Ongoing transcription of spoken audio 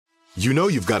You know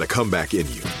you've got a comeback in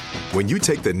you. When you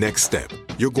take the next step,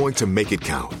 you're going to make it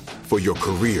count for your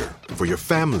career, for your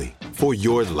family, for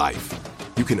your life.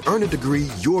 You can earn a degree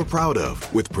you're proud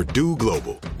of with Purdue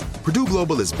Global. Purdue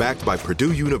Global is backed by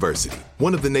Purdue University,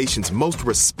 one of the nation's most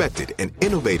respected and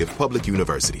innovative public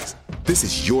universities. This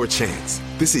is your chance.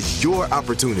 This is your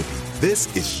opportunity.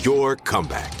 This is your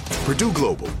comeback. Purdue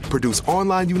Global, Purdue's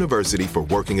online university for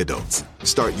working adults.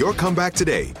 Start your comeback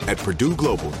today at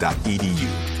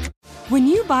purdueglobal.edu. When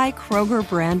you buy Kroger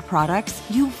brand products,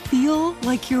 you feel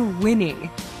like you're winning.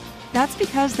 That's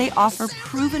because they offer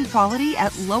proven quality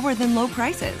at lower than low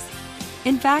prices.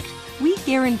 In fact, we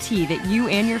guarantee that you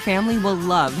and your family will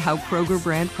love how Kroger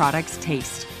brand products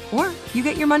taste, or you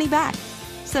get your money back.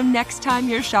 So next time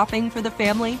you're shopping for the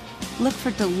family, look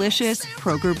for delicious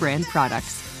Kroger brand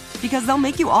products, because they'll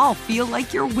make you all feel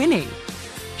like you're winning.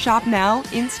 Shop now,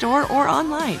 in-store, or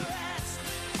online.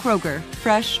 Kroger,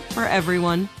 fresh for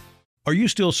everyone. Are you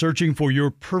still searching for your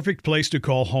perfect place to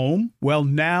call home? Well,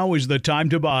 now is the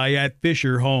time to buy at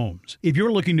Fisher Homes. If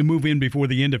you're looking to move in before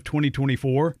the end of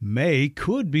 2024, May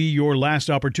could be your last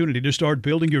opportunity to start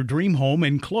building your dream home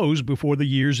and close before the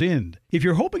year's end. If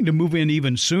you're hoping to move in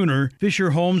even sooner,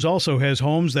 Fisher Homes also has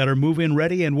homes that are move-in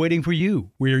ready and waiting for you,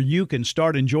 where you can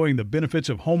start enjoying the benefits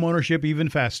of homeownership even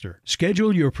faster.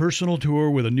 Schedule your personal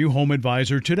tour with a new home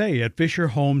advisor today at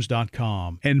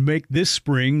FisherHomes.com and make this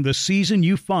spring the season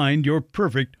you find your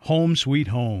perfect home sweet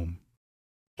home.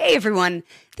 Hey everyone,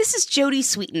 this is Jody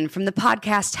Sweeten from the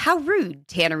podcast How Rude,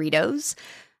 Tanneritos.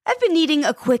 I've been needing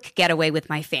a quick getaway with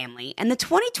my family, and the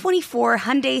 2024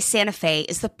 Hyundai Santa Fe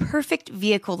is the perfect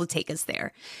vehicle to take us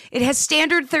there. It has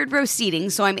standard third-row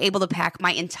seating, so I'm able to pack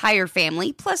my entire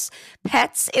family, plus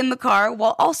pets, in the car,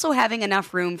 while also having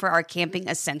enough room for our camping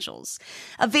essentials.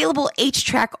 Available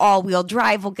H-Track all-wheel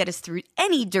drive will get us through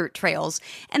any dirt trails,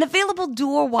 and available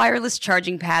dual wireless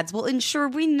charging pads will ensure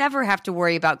we never have to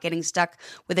worry about getting stuck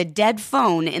with a dead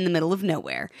phone in the middle of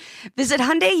nowhere. Visit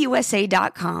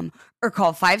HyundaiUSA.com or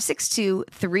call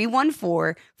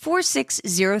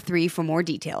 562-314-4603 for more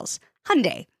details.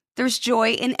 Hyundai, there's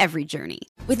joy in every journey.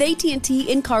 With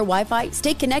AT&T in-car Wi-Fi,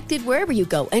 stay connected wherever you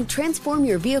go and transform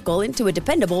your vehicle into a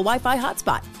dependable Wi-Fi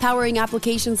hotspot. Powering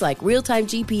applications like real-time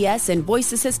GPS and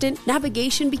voice assistant,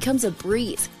 navigation becomes a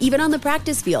breeze. Even on the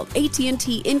practice field,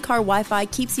 AT&T in-car Wi-Fi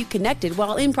keeps you connected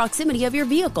while in proximity of your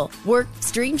vehicle. Work,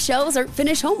 stream shows, or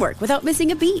finish homework without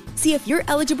missing a beat. See if you're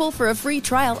eligible for a free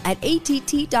trial at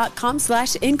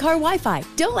att.com/in-car Wi-Fi.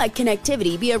 Don't let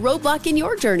connectivity be a roadblock in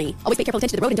your journey. Always pay careful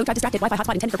attention to the road and don't drive distracted. Wi-Fi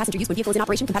hotspot intended for passenger use when vehicle is in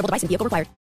operation. Compatible device and vehicle required.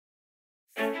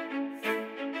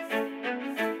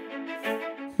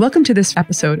 Welcome to this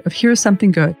episode of Here's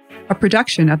Something Good, a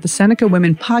production of the Seneca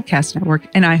Women Podcast Network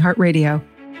and iHeartRadio.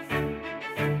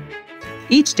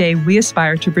 Each day, we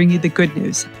aspire to bring you the good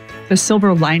news, the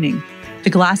silver lining, the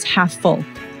glass half full,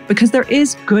 because there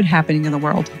is good happening in the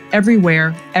world,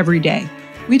 everywhere, every day.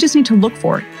 We just need to look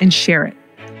for it and share it.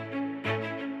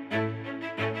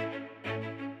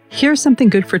 Here's something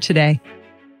good for today.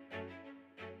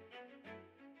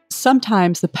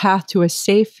 Sometimes the path to a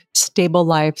safe, stable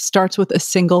life starts with a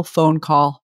single phone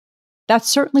call. That's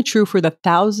certainly true for the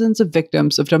thousands of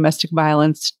victims of domestic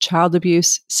violence, child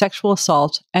abuse, sexual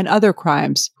assault, and other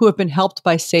crimes who have been helped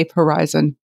by Safe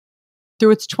Horizon.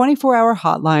 Through its 24-hour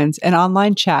hotlines and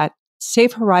online chat,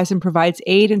 Safe Horizon provides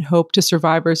aid and hope to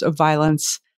survivors of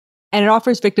violence, and it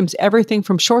offers victims everything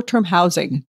from short-term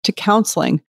housing to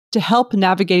counseling to help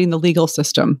navigating the legal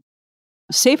system.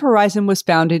 Safe Horizon was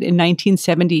founded in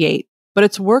 1978, but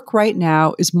its work right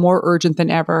now is more urgent than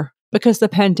ever because the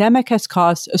pandemic has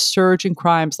caused a surge in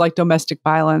crimes like domestic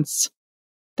violence.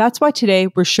 That's why today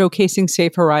we're showcasing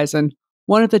Safe Horizon,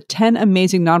 one of the 10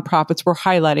 amazing nonprofits we're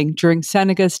highlighting during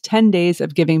Seneca's 10 Days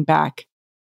of Giving Back.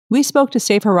 We spoke to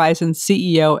Safe Horizon's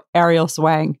CEO, Ariel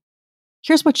Zwang.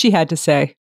 Here's what she had to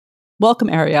say. Welcome,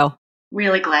 Ariel.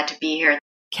 Really glad to be here.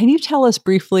 Can you tell us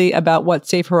briefly about what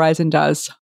Safe Horizon does?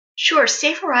 Sure.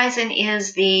 Safe Horizon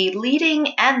is the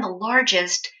leading and the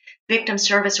largest victim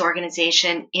service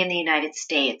organization in the United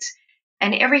States.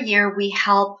 And every year we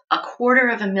help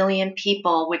 250,000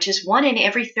 people, which is 1 in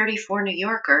every 34 New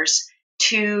Yorkers,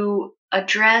 to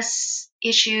address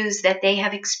issues that they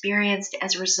have experienced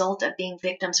as a result of being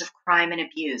victims of crime and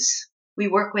abuse. We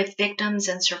work with victims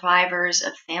and survivors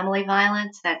of family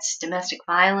violence, that's domestic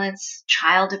violence,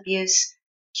 child abuse,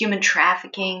 human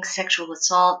trafficking, sexual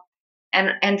assault,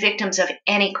 and victims of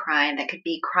any crime. That could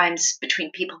be crimes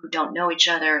between people who don't know each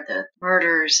other, the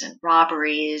murders and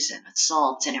robberies and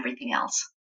assaults and everything else.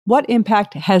 What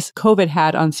impact has COVID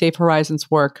had on Safe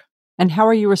Horizon's work? And how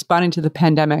are you responding to the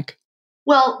pandemic?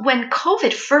 Well, when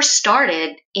COVID first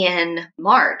started in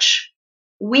March,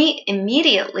 we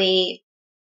immediately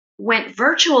went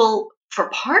virtual for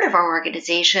part of our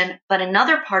organization, but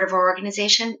another part of our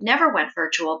organization never went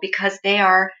virtual because they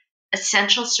are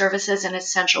essential services and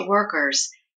essential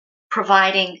workers,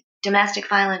 providing domestic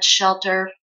violence shelter,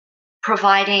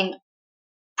 providing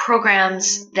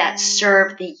programs that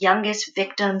serve the youngest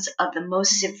victims of the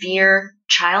most severe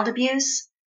child abuse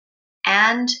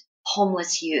and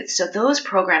homeless youth. So those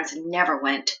programs never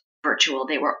went virtual.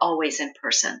 They were always in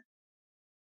person.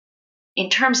 In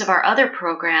terms of our other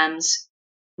programs,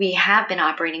 we have been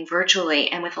operating virtually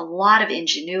and with a lot of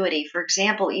ingenuity. For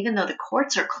example, even though the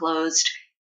courts are closed,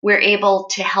 we're able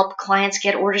to help clients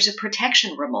get orders of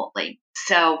protection remotely.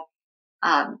 So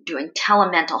doing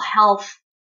telemental health,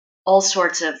 all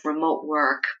sorts of remote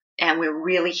work, and we're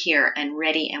really here and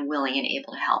ready and willing and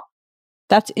able to help.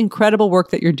 That's incredible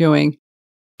work that you're doing.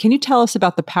 Can you tell us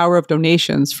about the power of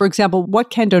donations? For example, what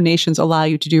can donations allow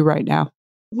you to do right now?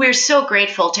 We're so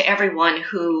grateful to everyone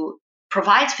who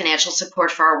provides financial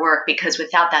support for our work because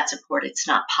without that support, it's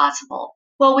not possible.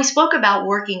 Well, we spoke about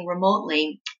working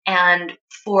remotely, and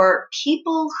for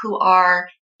people who are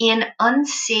in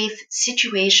unsafe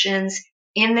situations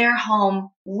in their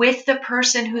home with the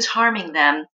person who's harming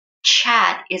them,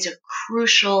 chat is a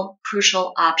crucial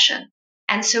option.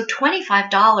 And so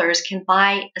 $25 can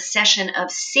buy a session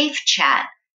of safe chat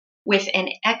with an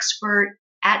expert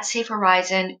at Safe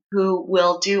Horizon who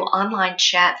will do online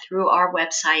chat through our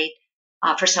website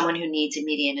for someone who needs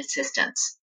immediate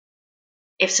assistance.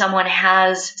 If someone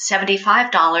has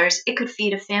 $75, it could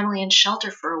feed a family in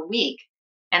shelter for a week.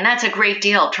 And that's a great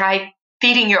deal. Try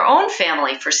feeding your own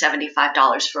family for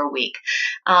 $75 for a week.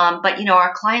 But,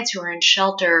 our clients who are in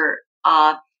shelter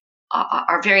are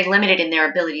very limited in their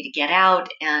ability to get out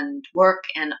and work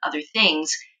and other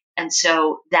things. And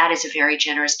so that is a very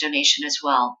generous donation as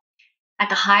well. At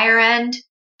the higher end,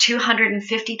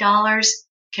 $250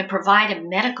 can provide a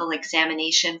medical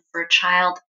examination for a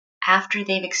child after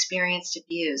they've experienced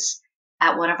abuse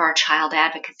at one of our child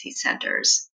advocacy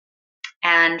centers.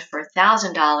 And for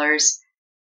 $1,000,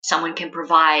 someone can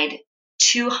provide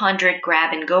 200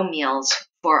 grab-and-go meals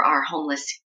for our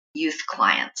homeless youth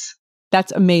clients.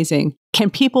 That's amazing. Can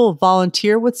people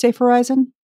volunteer with Safe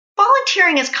Horizon?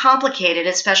 Volunteering is complicated,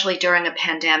 especially during a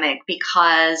pandemic,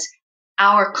 because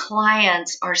our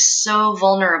clients are so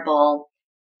vulnerable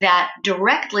that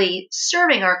directly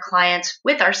serving our clients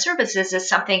with our services is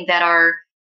something that our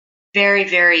very,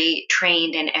 very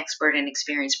trained and expert and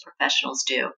experienced professionals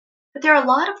do. But there are a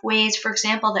lot of ways, for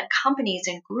example, that companies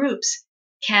and groups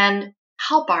can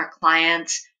help our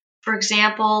clients, for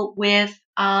example, with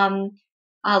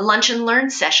lunch and learn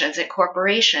sessions at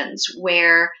corporations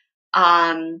where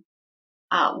our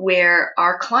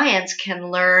clients can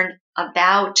learn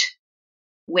about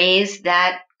ways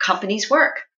that companies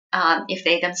work if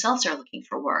they themselves are looking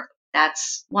for work.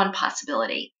 That's one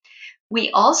possibility.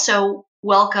 We also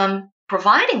welcome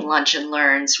providing lunch and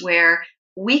learns where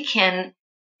we can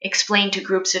explain to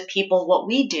groups of people what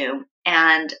we do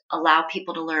and allow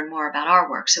people to learn more about our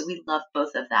work. So we love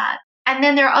both of that. And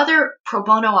then there are other pro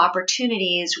bono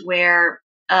opportunities where,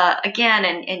 again,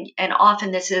 and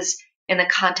often this is in the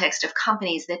context of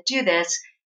companies that do this,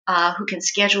 who can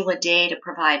schedule a day to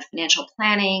provide financial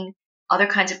planning, other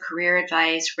kinds of career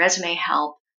advice, resume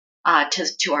help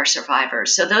to our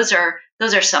survivors. So those are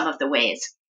some of the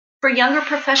ways. For younger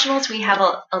professionals, we have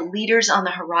a Leaders on the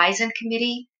Horizon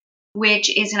committee, which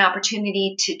is an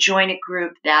opportunity to join a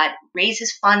group that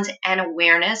raises funds and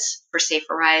awareness for Safe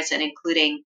Horizon,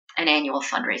 including an annual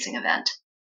fundraising event.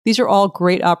 These are all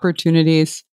great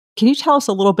opportunities. Can you tell us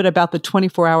a little bit about the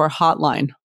 24-hour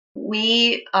hotline?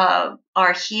 We are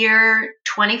here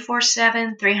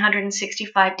 24/7,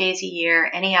 365 days a year,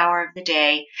 any hour of the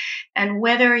day. And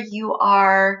whether you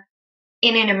are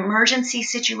in an emergency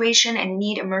situation and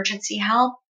need emergency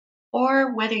help,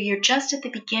 or whether you're just at the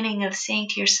beginning of saying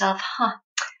to yourself,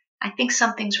 I think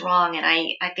something's wrong and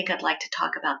I think I'd like to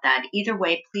talk about that. Either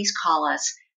way, please call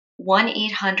us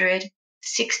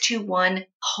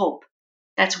 1-800-621-HOPE.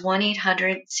 That's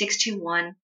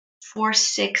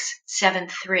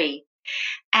 1-800-621-4673.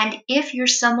 And if you're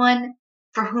someone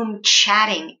for whom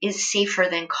chatting is safer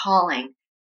than calling,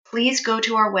 please go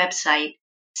to our website,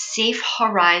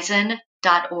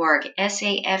 safehorizon.org,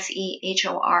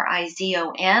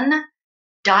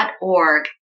 SAFEHORIZON.org,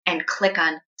 and click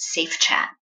on Safe Chat.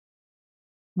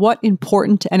 What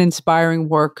important and inspiring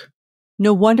work.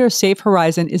 No wonder Safe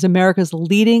Horizon is America's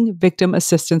leading victim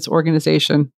assistance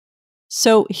organization.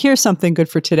 So here's something good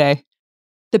for today.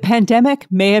 The pandemic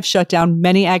may have shut down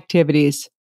many activities,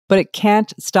 but it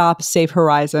can't stop Safe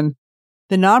Horizon.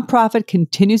 The nonprofit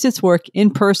continues its work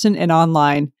in person and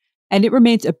online, and it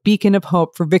remains a beacon of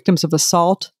hope for victims of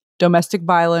assault, domestic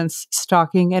violence,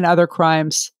 stalking, and other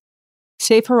crimes.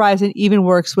 Safe Horizon even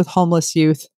works with homeless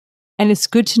youth, and it's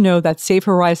good to know that Safe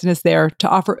Horizon is there to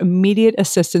offer immediate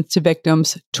assistance to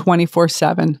victims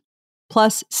 24/7.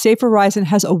 Plus, Safe Horizon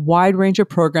has a wide range of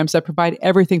programs that provide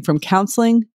everything from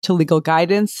counseling to legal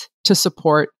guidance to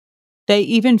support. They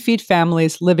even feed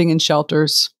families living in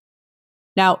shelters.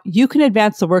 Now, you can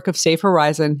advance the work of Safe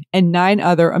Horizon and 9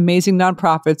 other amazing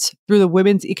nonprofits through the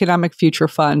Women's Economic Future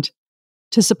Fund.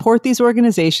 To support these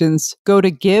organizations, go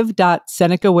to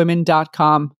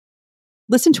give.senecawomen.com.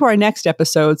 Listen to our next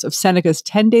episodes of Seneca's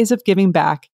 10 Days of Giving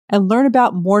Back and learn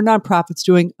about more nonprofits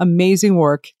doing amazing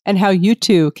work and how you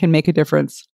too can make a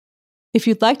difference. If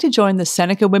you'd like to join the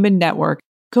Seneca Women Network,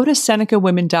 go to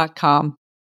senecawomen.com.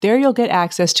 There you'll get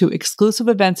access to exclusive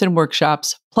events and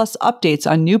workshops, plus updates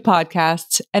on new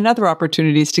podcasts and other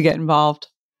opportunities to get involved.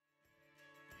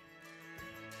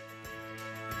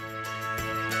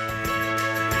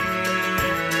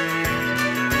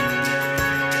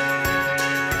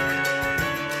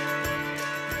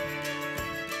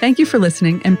 Thank you for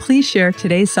listening, and please share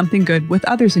today's Something Good with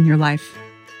others in your life.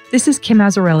 This is Kim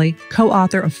Azzarelli,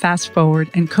 co-author of Fast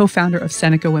Forward and co-founder of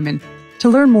Seneca Women. To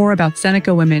learn more about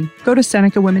Seneca Women, go to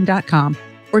senecawomen.com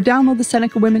or download the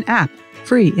Seneca Women app,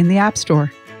 free in the App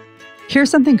Store. Here's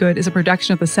Something Good is a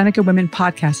production of the Seneca Women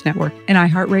Podcast Network and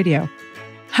iHeartRadio.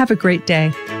 Have a great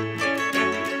day.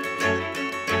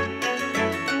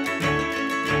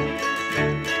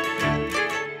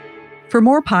 For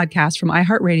more podcasts from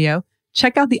iHeartRadio,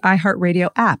 check out the iHeartRadio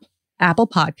app, Apple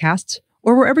Podcasts,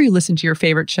 or wherever you listen to your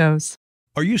favorite shows.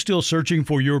 Are you still searching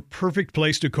for your perfect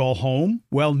place to call home?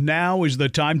 Well, now is the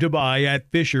time to buy at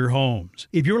Fisher Homes.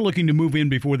 If you're looking to move in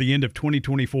before the end of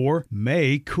 2024,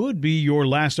 May could be your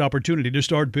last opportunity to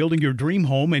start building your dream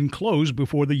home and close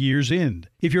before the year's end.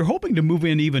 If you're hoping to move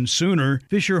in even sooner,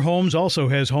 Fisher Homes also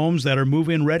has homes that are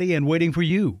move-in ready and waiting for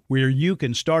you, where you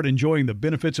can start enjoying the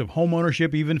benefits of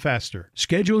homeownership even faster.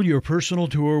 Schedule your personal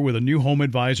tour with a new home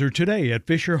advisor today at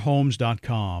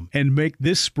fisherhomes.com and make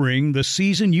this spring the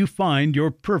season you find your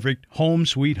perfect home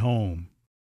sweet home.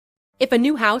 If a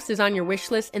new house is on your wish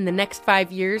list in the next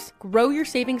 5 years, grow your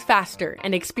savings faster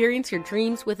and experience your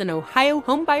dreams with an Ohio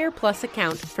Homebuyer Plus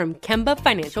account from Kemba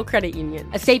Financial Credit Union.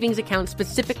 A savings account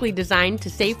specifically designed to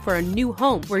save for a new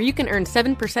home, where you can earn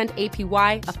 7%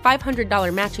 APY, a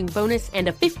 $500 matching bonus, and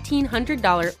a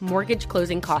 $1,500 mortgage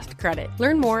closing cost credit.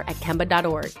 Learn more at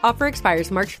Kemba.org. Offer expires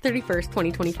March 31st,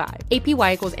 2025.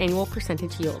 APY equals annual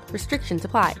percentage yield. Restrictions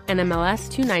apply. NMLS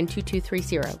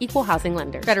 292230. Equal housing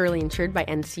lender. Federally insured by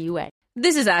NCUA.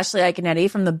 This is Ashley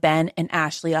Iaconetti from the Ben and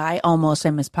Ashley I Almost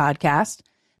Famous podcast.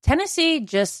 Tennessee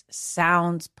just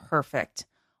sounds perfect.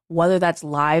 Whether that's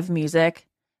live music,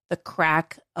 the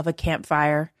crack of a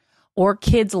campfire, or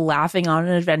kids laughing on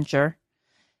an adventure.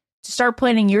 To start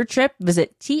planning your trip,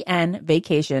 visit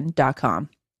tnvacation.com.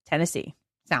 Tennessee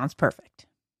sounds perfect.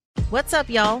 What's up,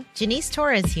 y'all? Janice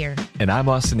Torres here. And I'm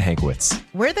Austin Hankwitz.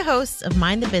 We're the hosts of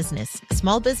Mind the Business,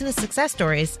 Small Business Success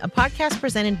Stories, a podcast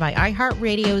presented by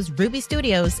iHeartRadio's Ruby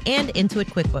Studios and Intuit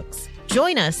QuickBooks.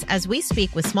 Join us as we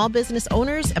speak with small business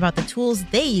owners about the tools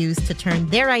they use to turn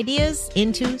their ideas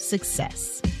into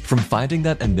success. From finding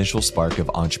that initial spark of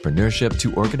entrepreneurship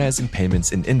to organizing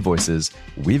payments and invoices,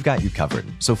 we've got you covered.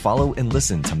 So follow and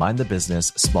listen to Mind the Business,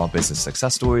 Small Business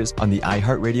Success Stories on the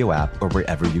iHeartRadio app or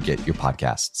wherever you get your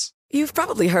podcasts. You've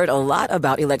probably heard a lot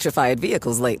about electrified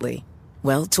vehicles lately.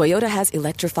 Well, Toyota has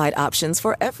electrified options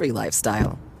for every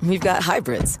lifestyle. We've got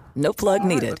hybrids, no plug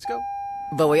needed. Let's go.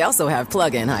 But we also have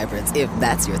plug-in hybrids, if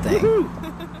that's your thing.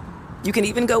 Woo-hoo! You can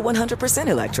even go 100%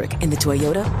 electric in the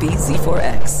Toyota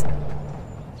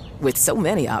BZ4X. With so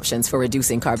many options for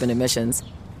reducing carbon emissions,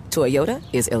 Toyota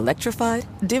is electrified,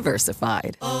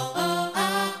 diversified.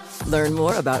 Learn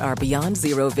more about our Beyond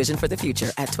Zero vision for the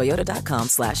future at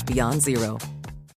toyota.com/beyond zero.